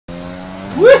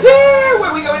Woohoo! Where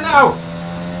are we going now?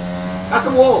 That's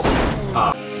a wall.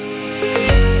 Oh.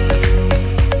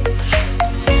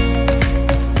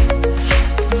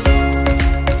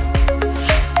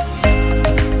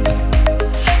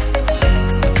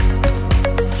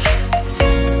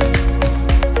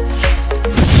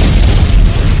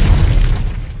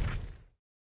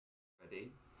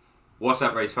 What's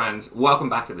up, race fans? Welcome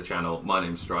back to the channel. My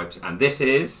name's Stripes, and this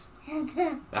is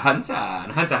the Hunter.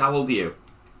 And Hunter, how old are you?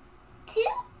 2.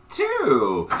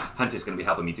 2. Hunter's going to be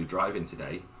helping me do driving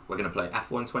today. We're going to play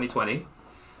F1 2020.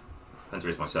 Hunter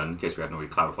is my son, in case we hadn't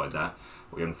already clarified that.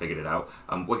 We haven't figured it out.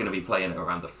 We're going to be playing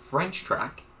around the French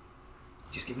track.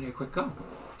 Just giving it a quick go.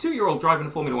 2-year-old driving a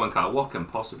Formula 1 car. What can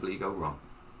possibly go wrong?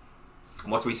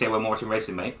 And what do we say when we're watching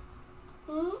racing, mate?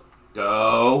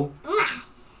 Go.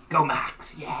 Go,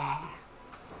 Max. Yeah.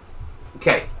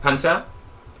 Okay, Hunter.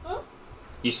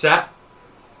 You set?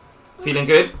 Feeling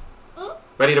good?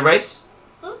 Ready to race?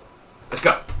 Let's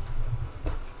go.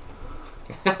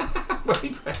 Where do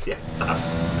you press? Yeah.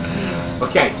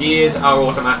 Okay, gears are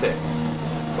automatic.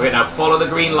 We're going to now follow the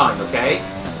green line, okay?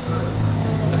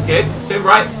 That's good. Turn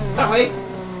right. That way.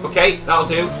 Okay, that'll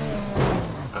do.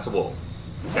 That's a wall.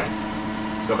 Okay.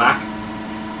 Let's go back.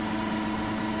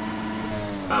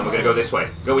 And we're going to go this way.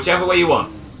 Go whichever way you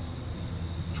want.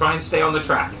 Try and stay on the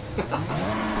track.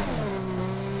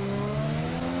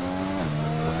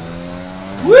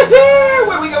 Woohoo!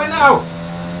 Where are we going now?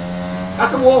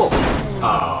 That's a wall.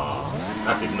 Oh,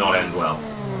 that did not end well.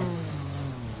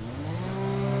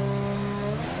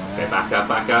 Okay, back up,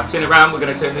 back up. Turn around. We're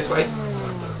going to turn this way.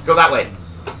 Go that way.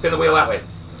 Turn the wheel that way.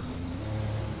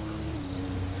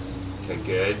 Okay,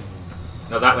 good.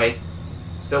 No, that way.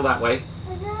 Still that way.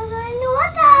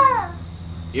 Water.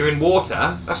 You're in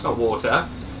water? That's not water.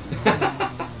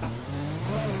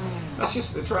 That's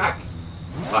just the track.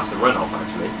 Well, that's the runoff,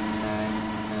 actually.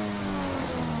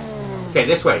 Okay,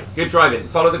 this way. Good driving.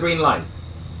 Follow the green line.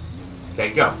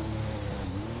 Okay, go.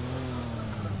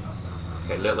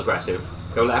 Okay, a little aggressive.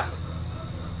 Go left.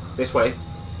 This way.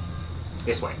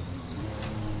 This way.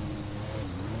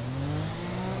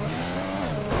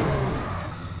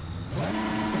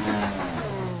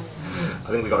 I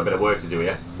think we've got a bit of work to do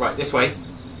here. Right, this way.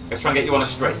 Let's try and get you on a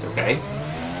straight, okay?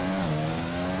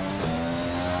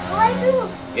 What do I do?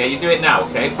 Yeah, you do it now,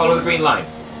 okay? Follow the green line.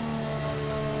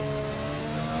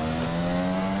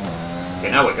 Okay,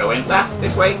 now we're going left,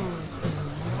 this way.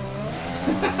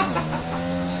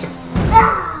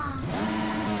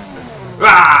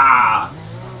 Ah!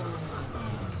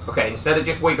 Okay, instead of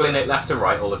just wiggling it left to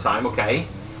right all the time, okay?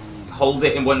 Hold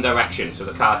it in one direction so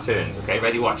the car turns, okay?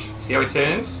 Ready, watch. See how it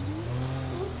turns?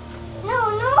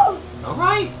 No.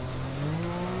 Alright.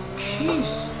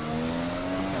 Jeez.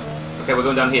 Okay, we're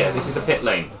going down here. This is the pit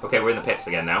lane. Okay, we're in the pits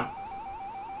again now.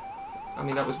 I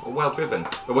mean, that was well driven.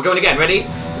 But we're going again. Ready?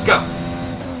 Let's go.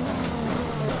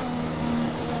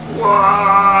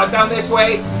 Whoa! Down this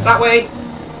way. That way.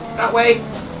 That way.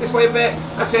 This way a bit.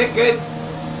 That's it. Good.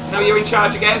 Now you're in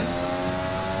charge again.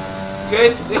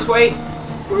 Good. This way.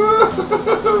 No.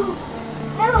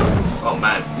 Oh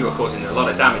man, you are causing a lot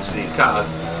of damage to these cars.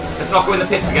 Let's not go in the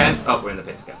pits again. Oh, we're in the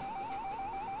pits again.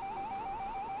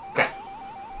 Okay.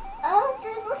 Oh,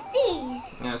 what's these?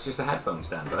 Yeah, it's just a headphone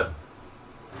stand, bud.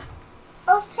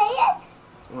 Oh, play it?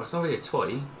 Well, it's not really a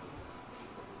toy.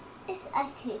 It's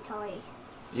actually a toy.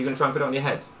 You gonna try and put it on your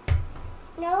head?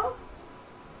 No?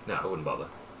 No, I wouldn't bother.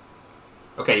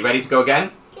 Okay, you ready to go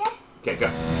again? Yeah. Okay,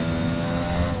 go.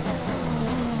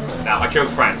 Now, I chose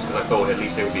France because I thought at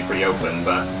least it would be pretty open,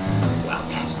 but... Well,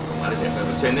 yes, what is it?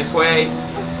 We'll turn this way.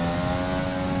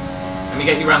 Let me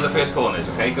get you around the first corners,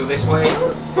 okay? Go this way.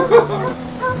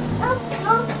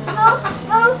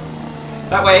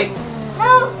 That way.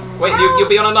 No. Wait, you'll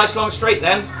be on a nice long straight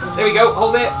then. There we go.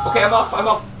 Hold it. Okay, I'm off. I'm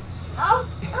off.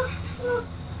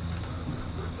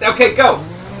 Okay, go.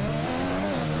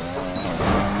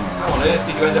 How on earth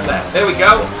did you end up there? There we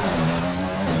go.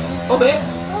 Hold it.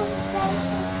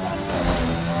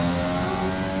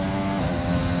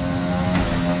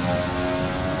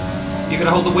 You're going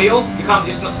to hold the wheel? You can't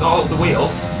just not hold the wheel.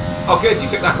 Oh, good. You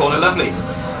took that corner. Lovely.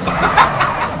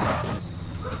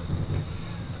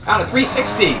 And a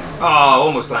 360. Oh,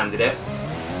 almost landed it.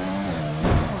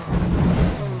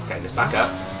 Okay, let's back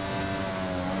up.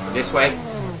 This way.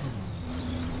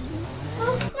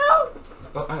 No.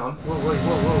 Oh, hang on. Whoa.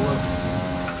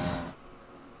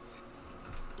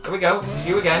 There we go. It's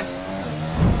you again.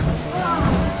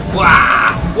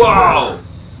 Wow! Whoa!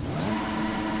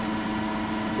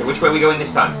 Okay, which way are we going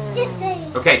this time? This way.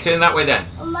 Okay, turn that way then.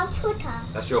 On my Twitter.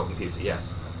 That's your computer,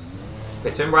 yes.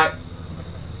 Okay, turn right.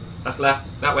 That's left.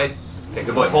 That way. Okay,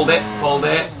 good boy. Hold it, hold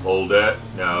it, hold it.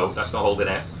 No, that's not holding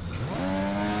it.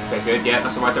 Okay, good. Yeah,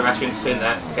 that's the right direction. It's in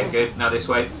there. Okay, good. Now this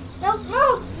way. No,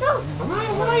 no, no.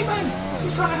 Alright, man.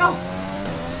 He's trying to help.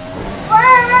 Whoa.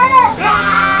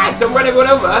 Ah, don't run everyone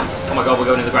over. Oh my god, we're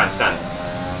going in the grandstand.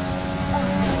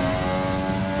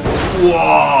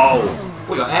 Whoa!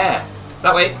 We got air.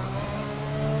 That way.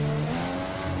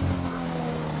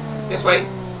 This way.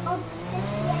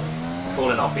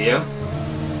 Falling off of you.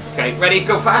 Okay, ready?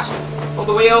 Go fast. Hold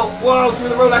the wheel. Whoa, through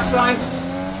the Rolex sign.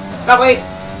 That way.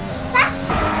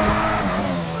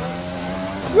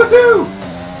 Woohoo!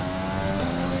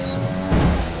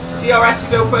 DRS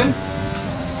is open.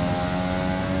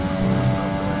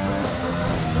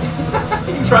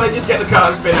 You're trying to just get the car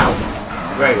to spin out.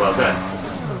 Very well done.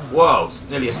 Whoa, it's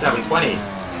nearly a 720.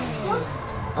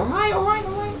 Alright, alright,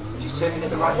 alright. Just turning it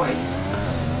the right way.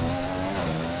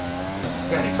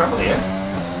 Getting in trouble here.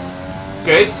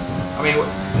 Good. I mean,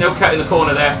 no cut in the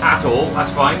corner there at all.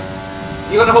 That's fine.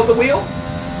 You gonna hold the wheel?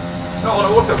 It's not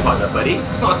on autopilot, buddy.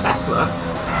 It's not a Tesla.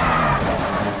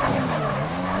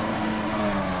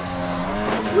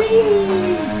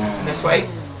 Whee! And this way.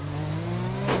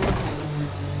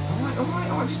 Alright,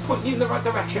 alright, alright. Just pointing you in the right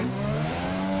direction.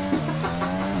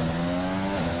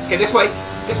 Okay, this way.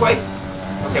 This way.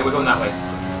 Okay, we're going that way.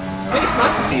 I mean, it's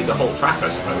nice to see the whole track, I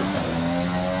suppose.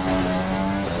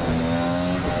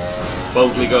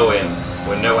 Boldly go in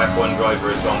when no F1 driver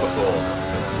has gone before.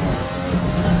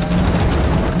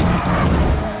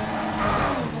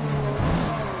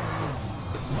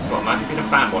 Well, man, you've been a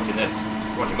fan watching this.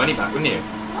 You want your money back, wouldn't you?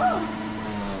 Oh,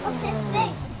 what's this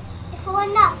big? You're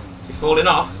falling off. You're falling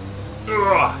off?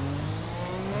 Ugh.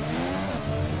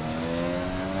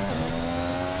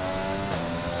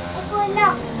 You're falling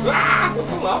off. Ah, don't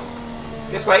fall off.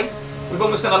 This way. We've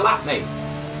almost done a lap, mate.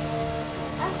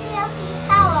 I see a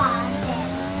tower there.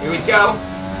 Here we go.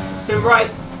 Turn right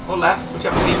or left,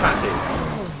 whichever one you fancy.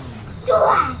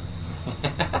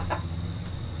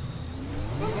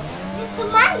 There's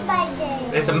a man by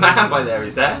there. There's a man by there,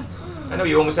 is there? I know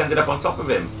you almost ended up on top of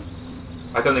him.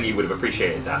 I don't think he would have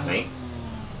appreciated that, mate.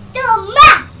 Go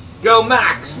Max! Go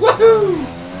Max! Woohoo!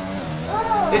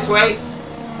 Oh. This way.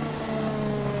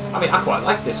 I mean, I quite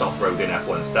like this off-roading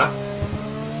F1 stuff.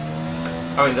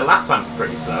 I mean, the lap times are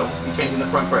pretty slow. You're changing the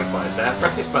front brake bias there.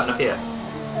 Press this button up here.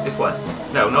 This one.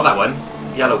 No, not that one.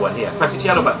 Yellow one here. Press this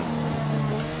yellow button.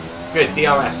 Good,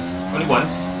 DRS. Only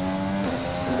once.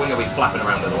 The wing will be flapping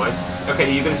around otherwise. Okay,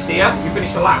 are you going to steer? You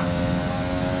finished the lap.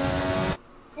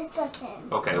 This button.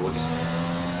 Okay, we'll just...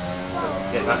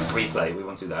 Yeah, that's replay. We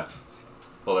won't do that.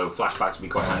 Although flashbacks would be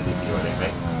quite handy for you, I think,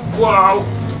 mate. Whoa!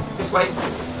 This way.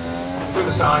 Through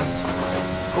the signs.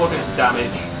 Causing some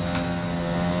damage.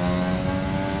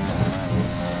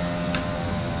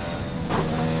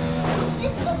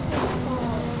 This button.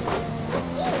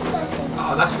 This button.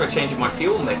 Oh, that's for changing my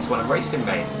fuel mix when I'm racing,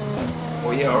 mate.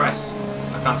 Or ERS.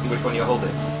 I can't see which one you're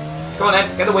holding. Come on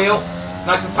then, get the wheel.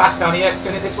 Nice and fast down here.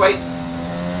 Turn it this way.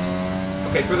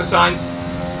 Okay, through the signs.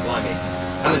 Blimey.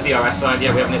 And the DRS sign.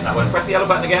 Yeah, we haven't hit that one. Press the yellow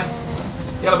button again.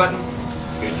 Yellow button.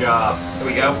 Good job. Here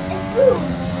we go.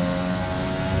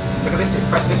 Look at this.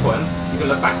 Press this one. You can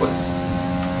look backwards.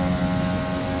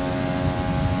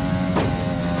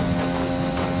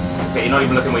 Okay, you're not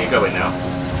even looking where you're going now.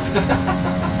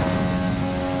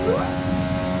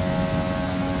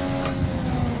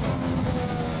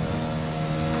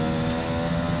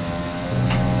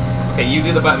 Okay, you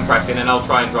do the button pressing and I'll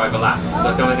try and drive a lap. I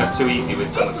don't think that's too easy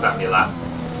with someone sat in your lap.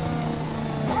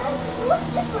 What's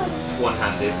this one?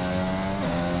 One-handed.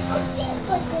 What's this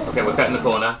button? Okay, we're cutting the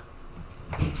corner.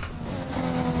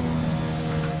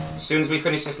 As soon as we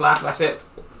finish this lap, that's it.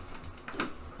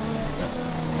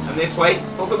 And this way,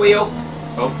 hold the wheel.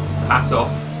 Oh, hat's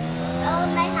off. Oh,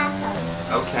 my hat's off.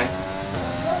 Okay.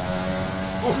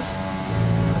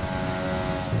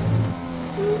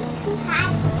 Two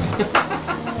hats.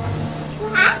 Two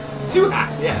hats? Two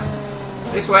hats, yeah.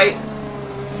 This way.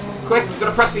 Quick, you've got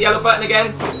to press the yellow button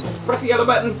again. Press the yellow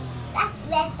button. That's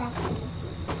red button.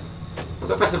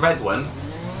 Don't press the red one.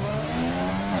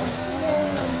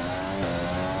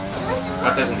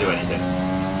 That doesn't do anything.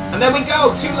 And there we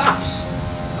go, 2 laps.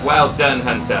 Well done,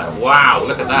 Hunter. Wow,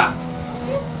 look at that.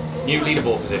 New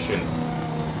leaderboard position.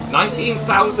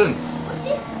 19,000th. What's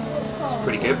this for?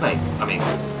 Pretty good, mate. I mean,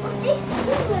 What's this?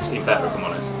 seem better if I'm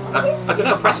honest. I don't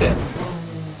know, press it.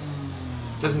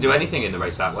 Doesn't do anything in the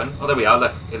race, that one. Oh, there we are,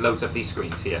 look. It loads up these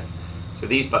screens here. So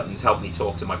these buttons help me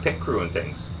talk to my pit crew and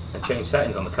things. And change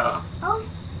settings on the car. Oh,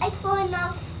 I've fallen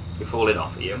off. You're falling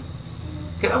off, are you?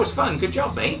 Okay, that was fun. Good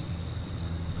job, mate.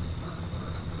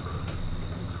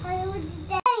 I would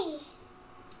die.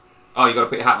 Oh, you got to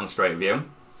put your hat on straight, have you?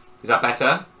 Is that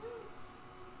better?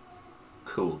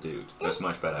 Cool, dude. That's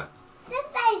much better. This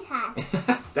guy's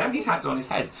hat. Daddy's hat's on his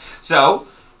head. So,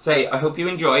 say, I hope you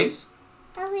enjoyed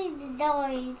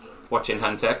watching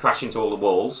Hunter crash into all the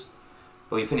walls.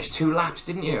 Well, you finished 2 laps,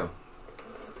 didn't you?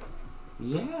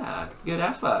 Yeah, good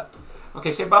effort.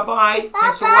 Okay, say bye-bye.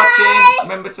 Thanks for watching.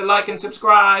 Remember to like and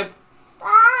subscribe.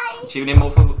 Bye. Tune in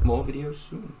more for more videos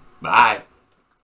soon. Bye.